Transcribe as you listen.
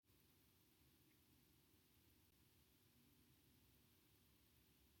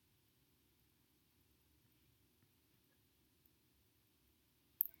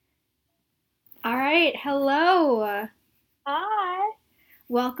All right, hello. Hi.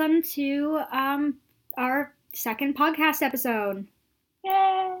 Welcome to our second podcast episode.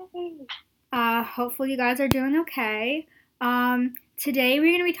 Yay. Hopefully you guys are doing okay. Today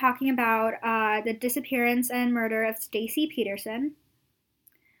we're going to be talking about the disappearance and murder of Stacy Peterson.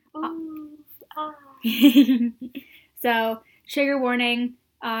 Ooh. Ah. So, trigger warning,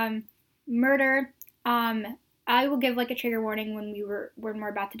 murder. I will give like a trigger warning when we're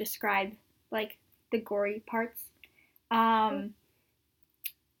about to describe like the gory parts. Um,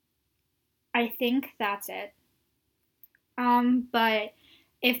 I think that's it. But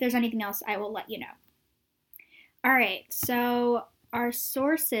if there's anything else, I will let you know. All right, so our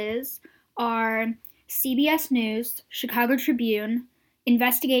sources are CBS News, Chicago Tribune,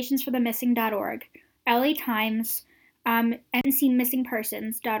 investigationsforthemissing.org, LA Times,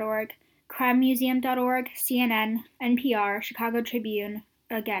 ncmissingpersons.org, crimemuseum.org, CNN, NPR, Chicago Tribune,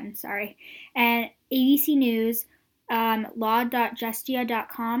 again, sorry, and ABC News,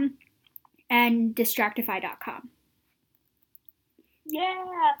 law.justia.com, and distractify.com.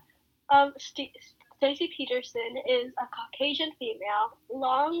 Yeah. Stacy Peterson is a Caucasian female,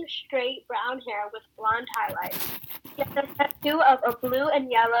 long, straight brown hair with blonde highlights. She has a tattoo of a blue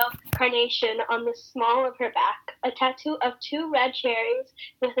and yellow carnation on the small of her back, a tattoo of two red cherries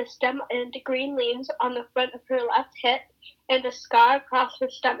with a stem and green leaves on the front of her left hip, and a scar across her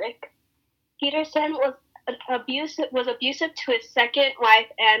stomach. Peterson was abusive to his second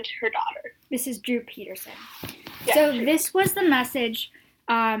wife and her daughter. This is Drew Peterson. Yeah, So true. this was the message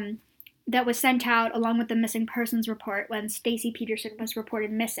that was sent out along with the missing persons report when Stacy Peterson was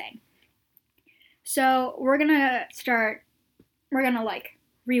reported missing. So we're gonna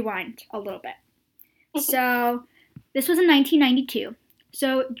rewind a little bit. So this was in 1992.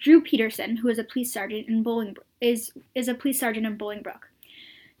 So Drew Peterson, who is a police sergeant in Bolingbrook, is a police sergeant in Bolingbrook.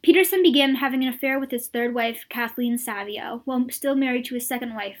 Peterson began having an affair with his third wife, Kathleen Savio, while still married to his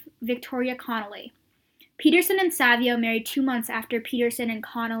second wife, Victoria Connolly. Peterson and Savio married 2 months after Peterson and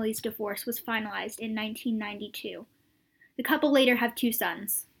Connolly's divorce was finalized in 1992. The couple later have 2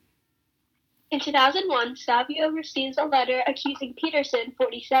 sons. In 2001, Savio receives a letter accusing Peterson,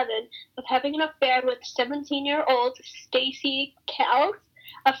 47, of having an affair with 17-year-old Stacy Kells,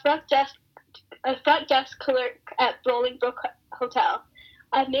 a front desk clerk at Bolingbrook Hotel.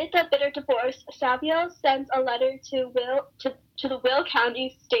 Amid the bitter divorce, Savio sends a letter to the Will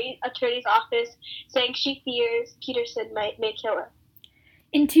County State Attorney's Office saying she fears Peterson may kill her.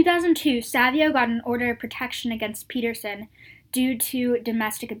 In 2002, Savio got an order of protection against Peterson due to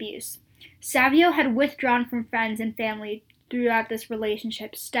domestic abuse. Savio had withdrawn from friends and family throughout this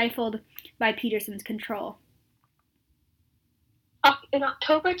relationship, stifled by Peterson's control. In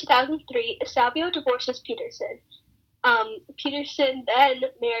October 2003, Savio divorces Peterson. Peterson,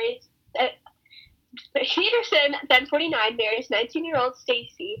 then 49, marries 19-year-old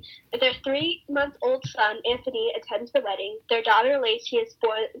Stacy. Their 3-month-old son, Anthony, attends the wedding. Their daughter, Lacey, is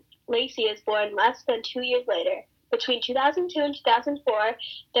born less than 2 years later. Between 2002 and 2004,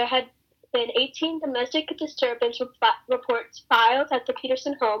 there had been 18 domestic disturbance reports filed at the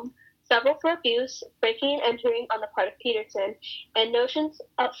Peterson home, several for abuse, breaking and entering on the part of Peterson, and notions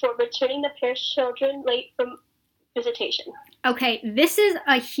for returning the pair's children late from visitation. Okay, this is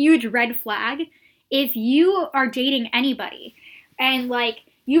a huge red flag. If you are dating anybody and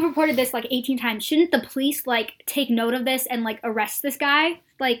you've reported this 18 times, shouldn't the police take note of this and arrest this guy?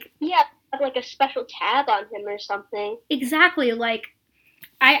 Yeah, have a special tab on him or something. Exactly.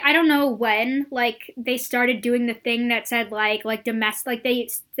 I don't know when they started doing the thing that said domestic, they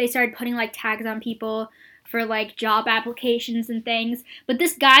started putting tags on people for job applications and things, but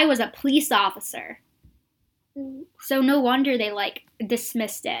this guy was a police officer. So no wonder they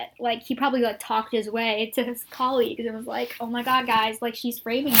dismissed it. He probably talked his way to his colleagues and was like, "Oh my god, guys, she's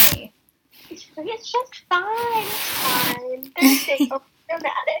framing me." It's just fine. It's fine. Don't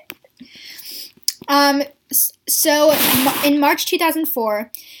dramatic. So in March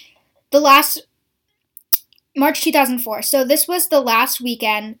 2004, so this was the last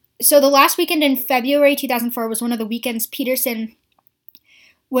weekend. So the last weekend in February 2004 was one of the weekends Peterson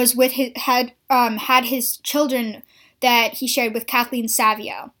was with had his children that he shared with Kathleen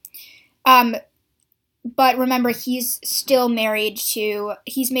Savio. But remember, he's married to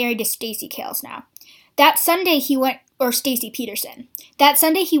Stacy Kales now. That Sunday Stacy Peterson. That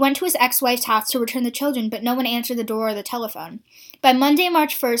Sunday he went to his ex-wife's house to return the children, but no one answered the door or the telephone. By Monday,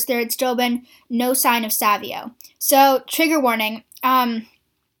 March 1st, there had still been no sign of Savio. So, trigger warning,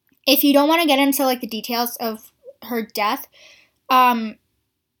 if you don't want to get into the details of her death,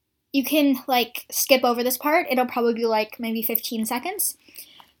 you can skip over this part. It'll probably be maybe 15 seconds.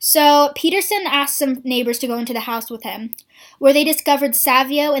 So Peterson asked some neighbors to go into the house with him, where they discovered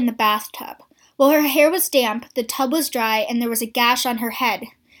Savio in the bathtub. While her hair was damp, the tub was dry, and there was a gash on her head,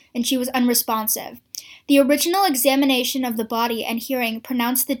 and she was unresponsive. The original examination of the body and hearing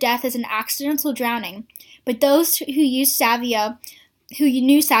pronounced the death as an accidental drowning, but those who knew Savio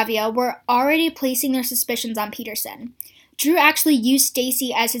were already placing their suspicions on Peterson. Drew actually used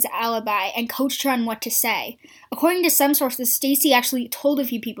Stacy as his alibi and coached her on what to say. According to some sources, Stacy actually told a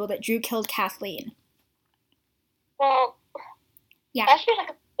few people that Drew killed Kathleen. Well, yeah. That's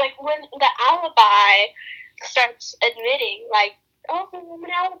like when the alibi starts admitting, like, oh, I'm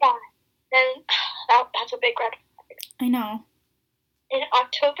an alibi, then that's a big red flag. I know. In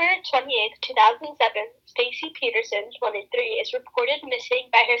October 28th, 2007, Stacy Peterson, 23, is reported missing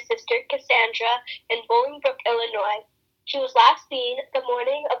by her sister Cassandra in Bolingbrook, Illinois. She was last seen the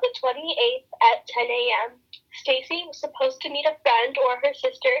morning of the 28th at 10 a.m. Stacy was supposed to meet a friend or her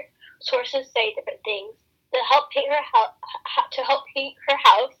sister. Sources say different things. To help paint her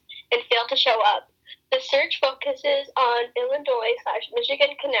house and failed to show up. The search focuses on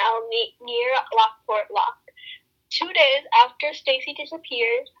Illinois/Michigan Canal near Lockport Lock. 2 days after Stacy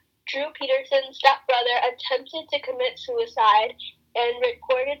disappeared, Drew Peterson's stepbrother attempted to commit suicide and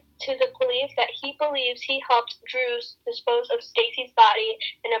reported to the police that he believes he helped Drew dispose of Stacy's body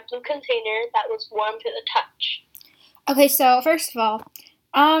in a blue container that was warm to the touch. Okay, so first of all,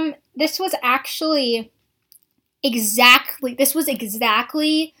 this was exactly 2,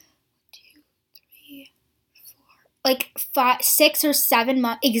 3, 4, like 6 or 7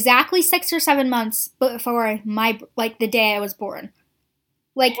 months, exactly 6 or 7 months before the day I was born.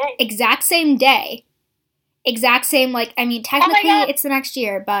 Like, exact same day. Exact same, technically it's the next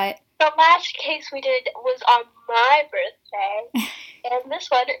year, but... The last case we did was on my birthday, and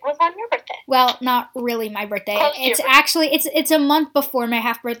this one was on your birthday. Well, not really my birthday. It's actually, it's a month before my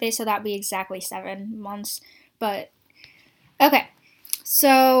half birthday, so that'd be exactly 7 months. But, okay.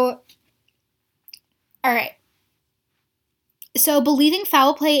 So, alright. So, believing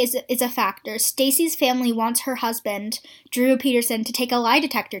foul play is a factor. Stacy's family wants her husband, Drew Peterson, to take a lie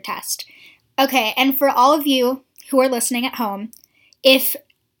detector test. Okay, and for all of you who are listening at home, if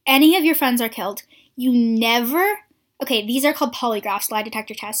any of your friends are killed, you never... Okay, these are called polygraphs, lie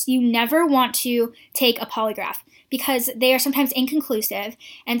detector tests. You never want to take a polygraph because they are sometimes inconclusive,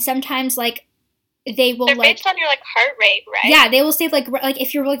 and sometimes, they will, They're based on your, heart rate, right? Yeah, they will say,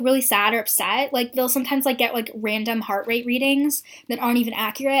 if you're, really sad or upset, they'll sometimes, get, random heart rate readings that aren't even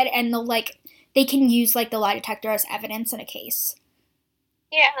accurate, and they'll, they can use, the lie detector as evidence in a case.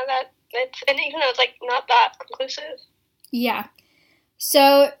 Yeah, and even though it's, not that conclusive. Yeah.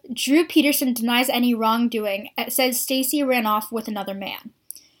 So, Drew Peterson denies any wrongdoing. It says Stacy ran off with another man.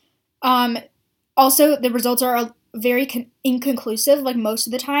 Also, the results are very inconclusive, most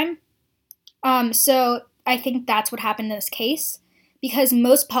of the time. So, I think that's what happened in this case. Because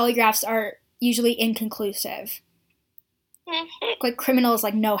most polygraphs are usually inconclusive. Mm-hmm. Criminals,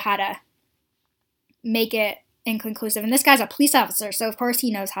 know how to make it inconclusive. And this guy's a police officer, so of course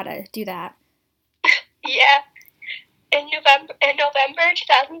he knows how to do that. Yeah. In November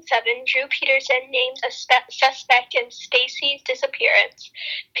 2007, Drew Peterson names a suspect in Stacy's disappearance.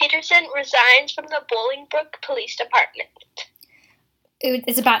 Peterson resigns from the Bolingbrook Police Department.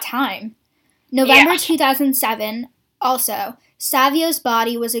 It's about time. November 2007, also, Savio's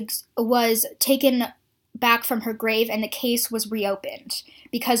body was taken back from her grave, and the case was reopened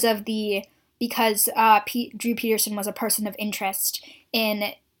because Drew Peterson was a person of interest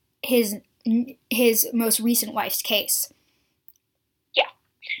in his most recent wife's case. Yeah.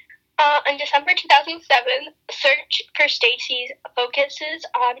 In December 2007, search for Stacy focuses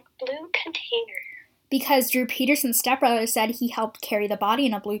on blue container. Because Drew Peterson's stepbrother said he helped carry the body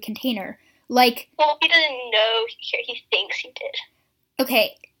in a blue container. Well, he doesn't know. He thinks he did.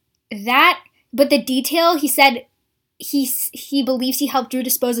 Okay, but the detail, he said he believes he helped Drew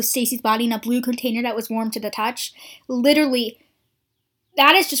dispose of Stacy's body in a blue container that was warm to the touch. Literally,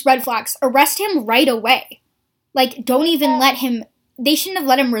 that is just red flags. Arrest him right away. Don't even let him... They shouldn't have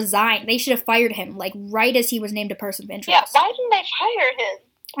let him resign. They should have fired him, right as he was named a person of interest. Yeah, why didn't they fire him?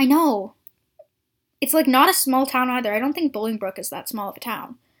 I know. It's, not a small town either. I don't think Bolingbrook is that small of a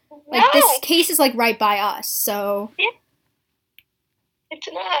town. No. This case is, right by us, so... Yeah. It's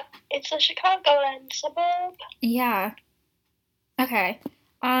not. It's a Chicagoland suburb. Yeah. Okay.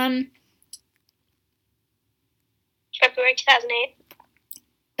 February 2008.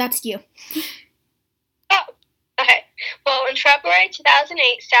 That's you. Oh, okay. Well, in February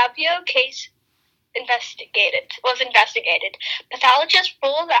 2008, Savio case was investigated. Pathologists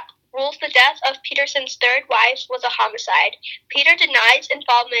rules the death of Peterson's third wife was a homicide. Peter denies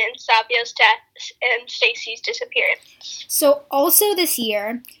involvement in Savio's death and Stacy's disappearance. So also this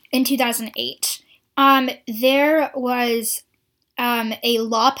year, in 2008, there was a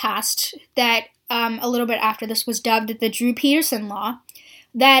law passed that a little bit after this was dubbed the Drew Peterson Law,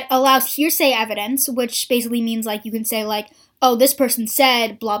 that allows hearsay evidence, which basically means, like, you can say, like, oh, this person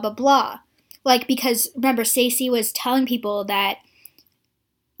said blah, blah, blah. Like, because, remember, Stacy was telling people that,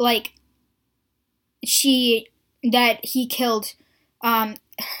 like, he killed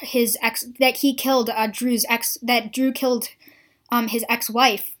his ex, that he killed Drew's ex, that Drew killed his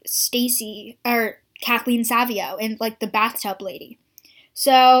ex-wife, Stacy, or Kathleen Savio, and, like, the bathtub lady.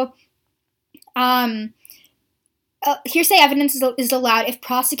 So, hearsay evidence is allowed if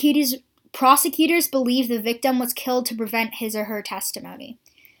prosecutors believe the victim was killed to prevent his or her testimony.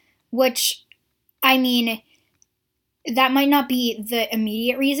 Which, I mean, that might not be the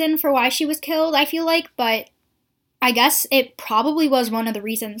immediate reason for why she was killed, I feel like, but I guess it probably was one of the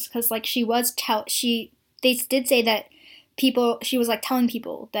reasons, because, like, they did say that she was, like, telling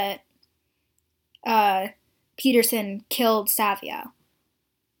people that Peterson killed Savio.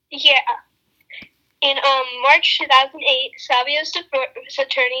 Yeah. In March 2008, Savio's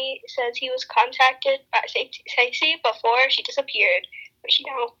attorney says he was contacted by Stacey before she disappeared, which,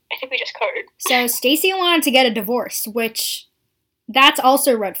 I think we just covered. So Stacey wanted to get a divorce, which, that's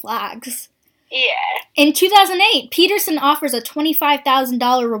also red flags. Yeah. In 2008, Peterson offers a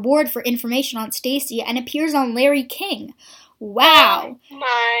 $25,000 reward for information on Stacey and appears on Larry King. Wow. Oh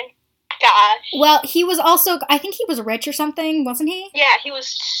my gosh. Well, he was also, I think he was rich or something, wasn't he? Yeah, he was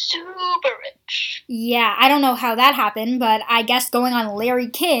super rich. Yeah, I don't know how that happened, but I guess going on Larry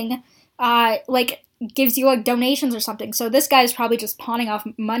King, gives you, like, donations or something. So this guy's probably just pawning off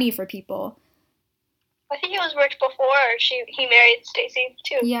money for people. I think he was rich before he married Stacy,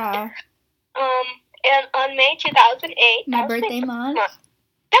 too. Yeah. And on May 2008... My birthday month.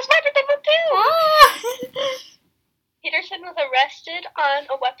 That's my birthday month, too! Ah! Peterson was arrested on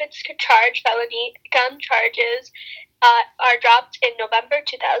a weapons charge. Felony gun charges are dropped in November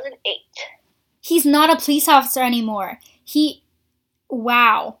 2008. He's not a police officer anymore.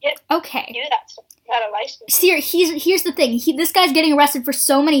 Wow. Yep. Okay. Knew that stuff. Got a license. Here's the thing. This guy's getting arrested for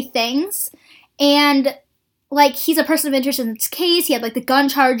so many things, and, like, he's a person of interest in this case. He had, like, the gun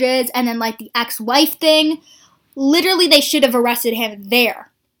charges, and then, like, the ex-wife thing. Literally, they should have arrested him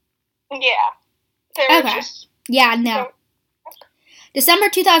there. Yeah. Okay. Yeah, no. December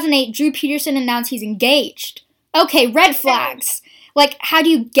 2008, Drew Peterson announced he's engaged. Okay, red flags. Like, how do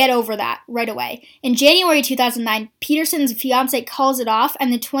you get over that right away? In January 2009, Peterson's fiancée calls it off,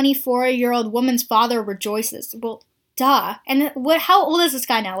 and the 24-year-old woman's father rejoices. Well, duh. And how old is this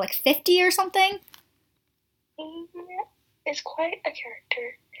guy now? Like 50 or something? Is quite a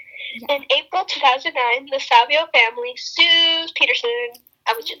character. Yeah. In April 2009, the Savio family sues Peterson.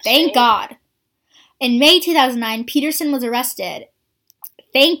 Thank God. In May 2009, Peterson was arrested.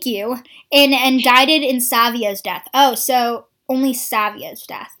 Thank you. And indicted in Savio's death. Oh, so only Savio's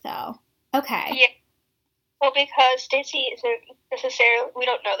death, though. Okay. Yeah. Well, because Stacy isn't necessarily... We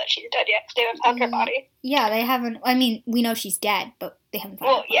don't know that she's dead yet, because they haven't found her body. Yeah, they haven't... I mean, we know she's dead, but they haven't found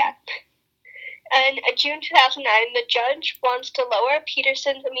her body. Well, yeah. In June 2009, the judge wants to lower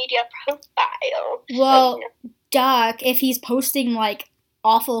Peterson's media profile. Well, duh, if he's posting, like,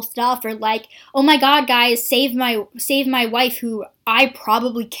 awful stuff, or like, oh my god, guys, save my wife who I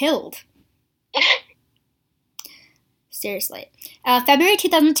probably killed. Seriously. February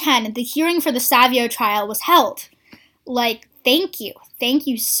 2010, the hearing for the Savio trial was held. Like, thank you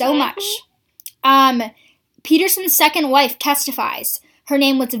so much. Peterson's second wife testifies. Her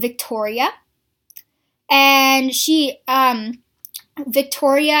name was Victoria, and she had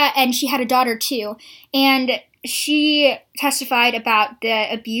a daughter too, and she testified about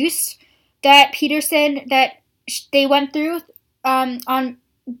the abuse that they went through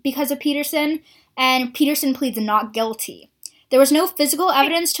because of Peterson, and Peterson pleads not guilty. There was no physical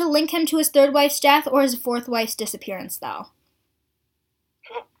evidence to link him to his third wife's death or his fourth wife's disappearance, though.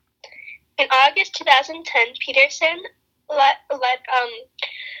 In August 2010, Peterson wrote a letter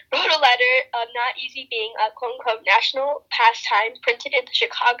of not easy being a quote-unquote national pastime printed in the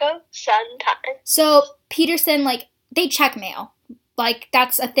Chicago Sun-Times. So Peterson, like, they check mail. Like,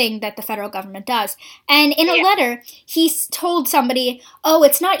 that's a thing that the federal government does. And in a letter, he told somebody, oh,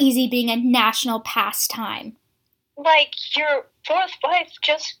 it's not easy being a national pastime. Like, your fourth wife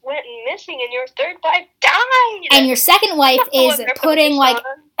just went missing and your third wife died. And your second wife is putting,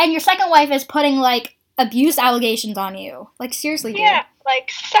 like, abuse allegations on you. Like, seriously, dude. Yeah,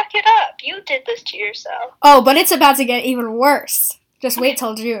 like, suck it up. You did this to yourself. Oh, but it's about to get even worse. Just wait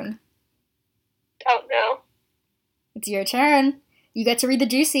till June. Oh, no. It's your turn. You get to read the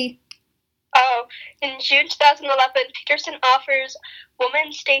juicy. Oh, in June 2011, Peterson offers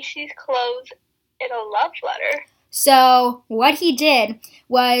woman Stacy's clothes in a love letter. So what he did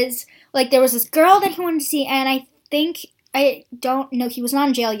was, like, there was this girl that he wanted to see, and I don't know, he was not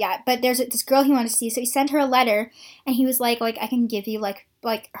in jail yet, but there's this girl he wanted to see, so he sent her a letter, and he was like, I can give you, like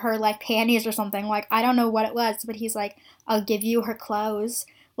her, like, panties or something, like, I don't know what it was, but he's like, I'll give you her clothes,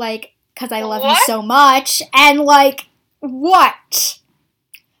 like, because I love you so much, and, like, what?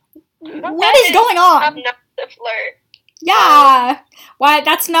 What is going on? Not the flirt. Yeah. Why?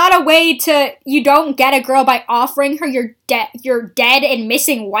 That's not a way to. You don't get a girl by offering her your dead and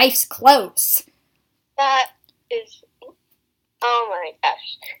missing wife's clothes. That is. Oh my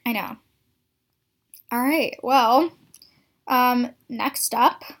gosh. I know. All right. Well, next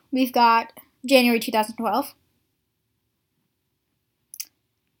up we've got January 2012.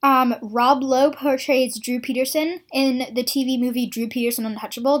 Rob Lowe portrays Drew Peterson in the TV movie Drew Peterson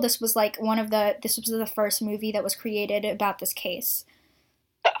Untouchable. This was the first movie that was created about this case.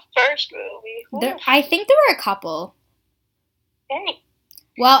 The first movie? I think there were a couple. Hey.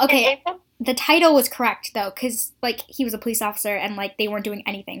 Well, okay, the title was correct, though, because, like, he was a police officer and, like, they weren't doing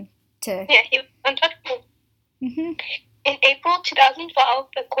anything to... Yeah, he was untouchable. Mm-hmm. In April 2012,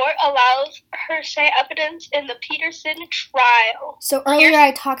 the court allows hearsay evidence in the Peterson trial. So earlier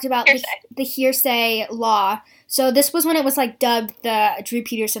I talked about the hearsay law. So this was when it was, like, dubbed the Drew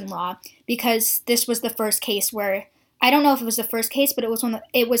Peterson law, because this was the first case where, I don't know if it was the first case, but it was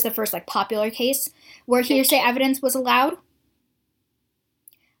the first, like, popular case where hearsay evidence was allowed.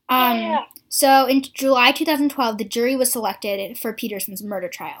 Yeah. So in July 2012, the jury was selected for Peterson's murder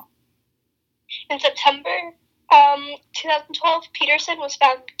trial. In September 2012, Peterson was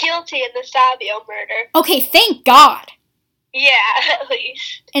found guilty in the Savio murder. Okay, thank God! Yeah, at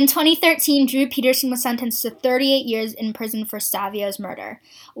least. In 2013, Drew Peterson was sentenced to 38 years in prison for Savio's murder.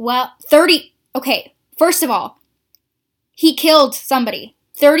 Well, okay, first of all, he killed somebody.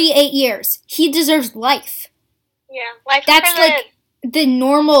 38 years. He deserves life. Yeah, life That's in prison. like the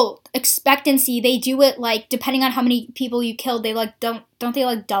normal expectancy. They do it, like, depending on how many people you killed, they, like, don't they,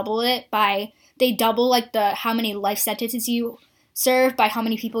 like, double it by... They double, like, how many life sentences you serve by how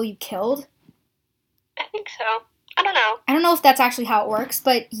many people you killed? I think so. I don't know. I don't know if that's actually how it works,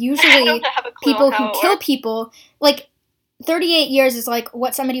 but usually people who kill people, like, 38 years is, like,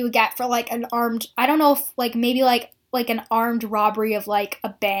 what somebody would get for, like, an armed... I don't know if, like, maybe, like an armed robbery of, like, a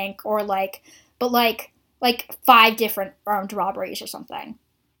bank or, like... But, like 5 different armed robberies or something.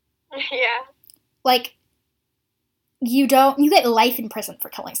 Yeah. Like, you get life in prison for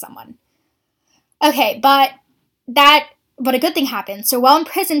killing someone. Okay, but a good thing happened. So while in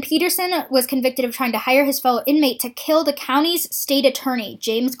prison, Peterson was convicted of trying to hire his fellow inmate to kill the county's state attorney,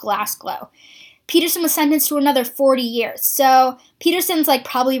 James Glasgow. Peterson was sentenced to another 40 years. So Peterson's, like,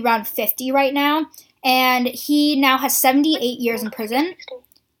 probably around 50 right now, and he now has 78 years in prison.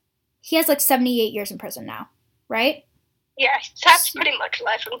 He has, like, 78 years in prison now, right? Yeah, that's pretty much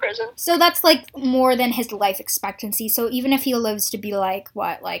life in prison. So that's, like, more than his life expectancy. So even if he lives to be, like,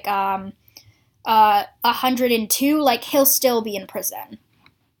 102, like, he'll still be in prison.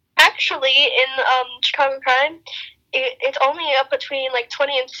 Actually, in Chicago crime, it's only up between, like,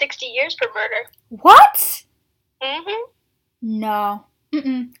 20 and 60 years for murder. What? Mm-hmm. No.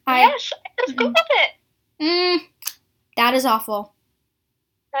 Mm-mm. Yes, I just Googled it. That is awful.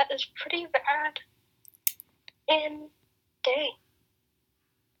 That is pretty bad. And dang.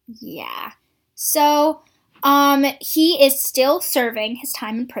 Yeah. So, he is still serving his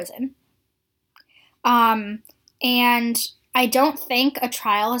time in prison. And I don't think a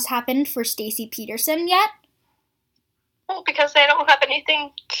trial has happened for Stacy Peterson yet. Well, because they don't have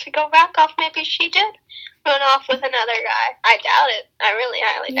anything to go back off. Maybe she did run off with another guy. I doubt it. I really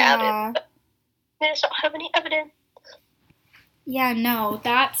highly doubt it. But they just don't have any evidence. Yeah, no,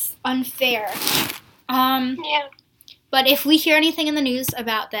 that's unfair. Yeah. But if we hear anything in the news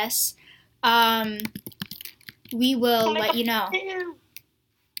about this, we will let you know.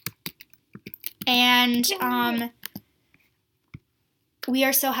 And we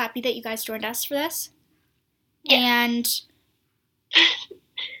are so happy that you guys joined us for this. Yeah. And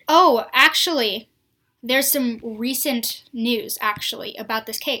actually, there's some recent news actually about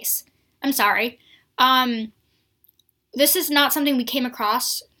this case. I'm sorry. This is not something we came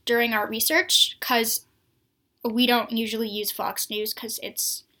across during our research because we don't usually use Fox News because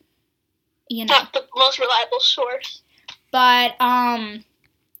it's, not the most reliable source. But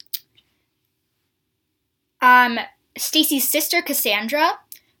Stacy's sister Cassandra,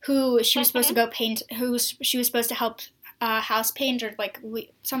 who she was supposed to go paint, she was supposed to help house paint or like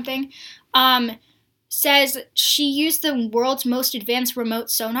something. says she used the world's most advanced remote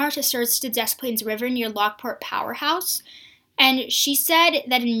sonar to search the Des Plaines River near Lockport Powerhouse. And she said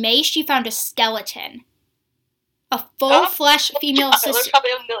that in May she found a skeleton. A full-flesh female sister. There's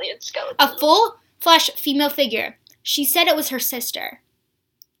probably a million skeletons. A full-flesh female figure. She said it was her sister.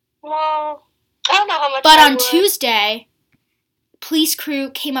 Well, I don't know how much. But on Tuesday, police crew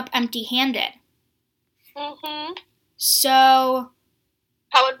came up empty-handed. Mm-hmm. So,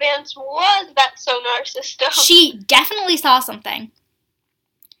 how advanced was that sonar system? She definitely saw something.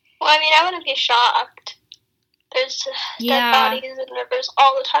 Well, I mean, I wouldn't be shocked. There's dead bodies in rivers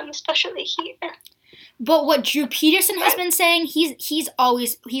all the time, especially here. But what Drew Peterson has been saying, he's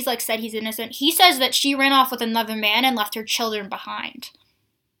like said he's innocent. He says that she ran off with another man and left her children behind.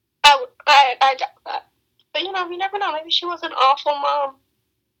 I doubt that. But you never know. Maybe she was an awful mom.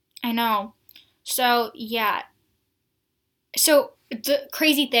 I know. So, yeah. So, the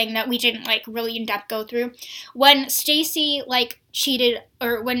crazy thing that we didn't, really in-depth go through, when Stacy, cheated,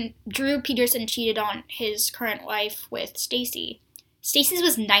 or when Drew Peterson cheated on his current wife with Stacy, Stacy's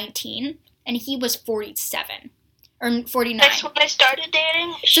was 19, and he was 47, or 49. That's when they started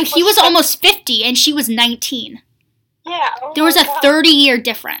dating? So he was almost 50, and she was 19. Yeah. There was a 30-year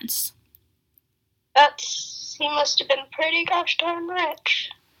difference. He must have been pretty gosh darn rich.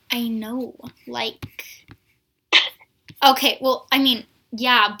 I know, okay, well, I mean,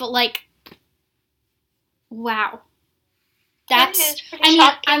 yeah, but, wow. That's,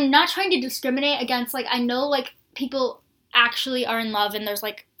 shocking. I'm not trying to discriminate against, I know, people actually are in love and there's,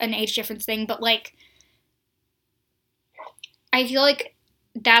 an age difference thing, but, I feel like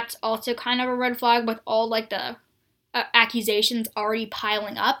that's also kind of a red flag with all, the accusations already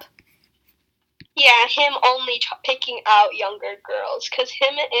piling up. Yeah, him only picking out younger girls, because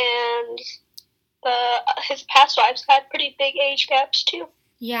him and his past wives had pretty big age gaps, too.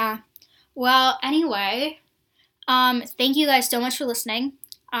 Yeah. Well, anyway, thank you guys so much for listening.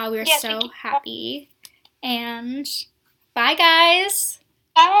 We're so happy. And bye, guys.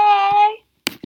 Bye.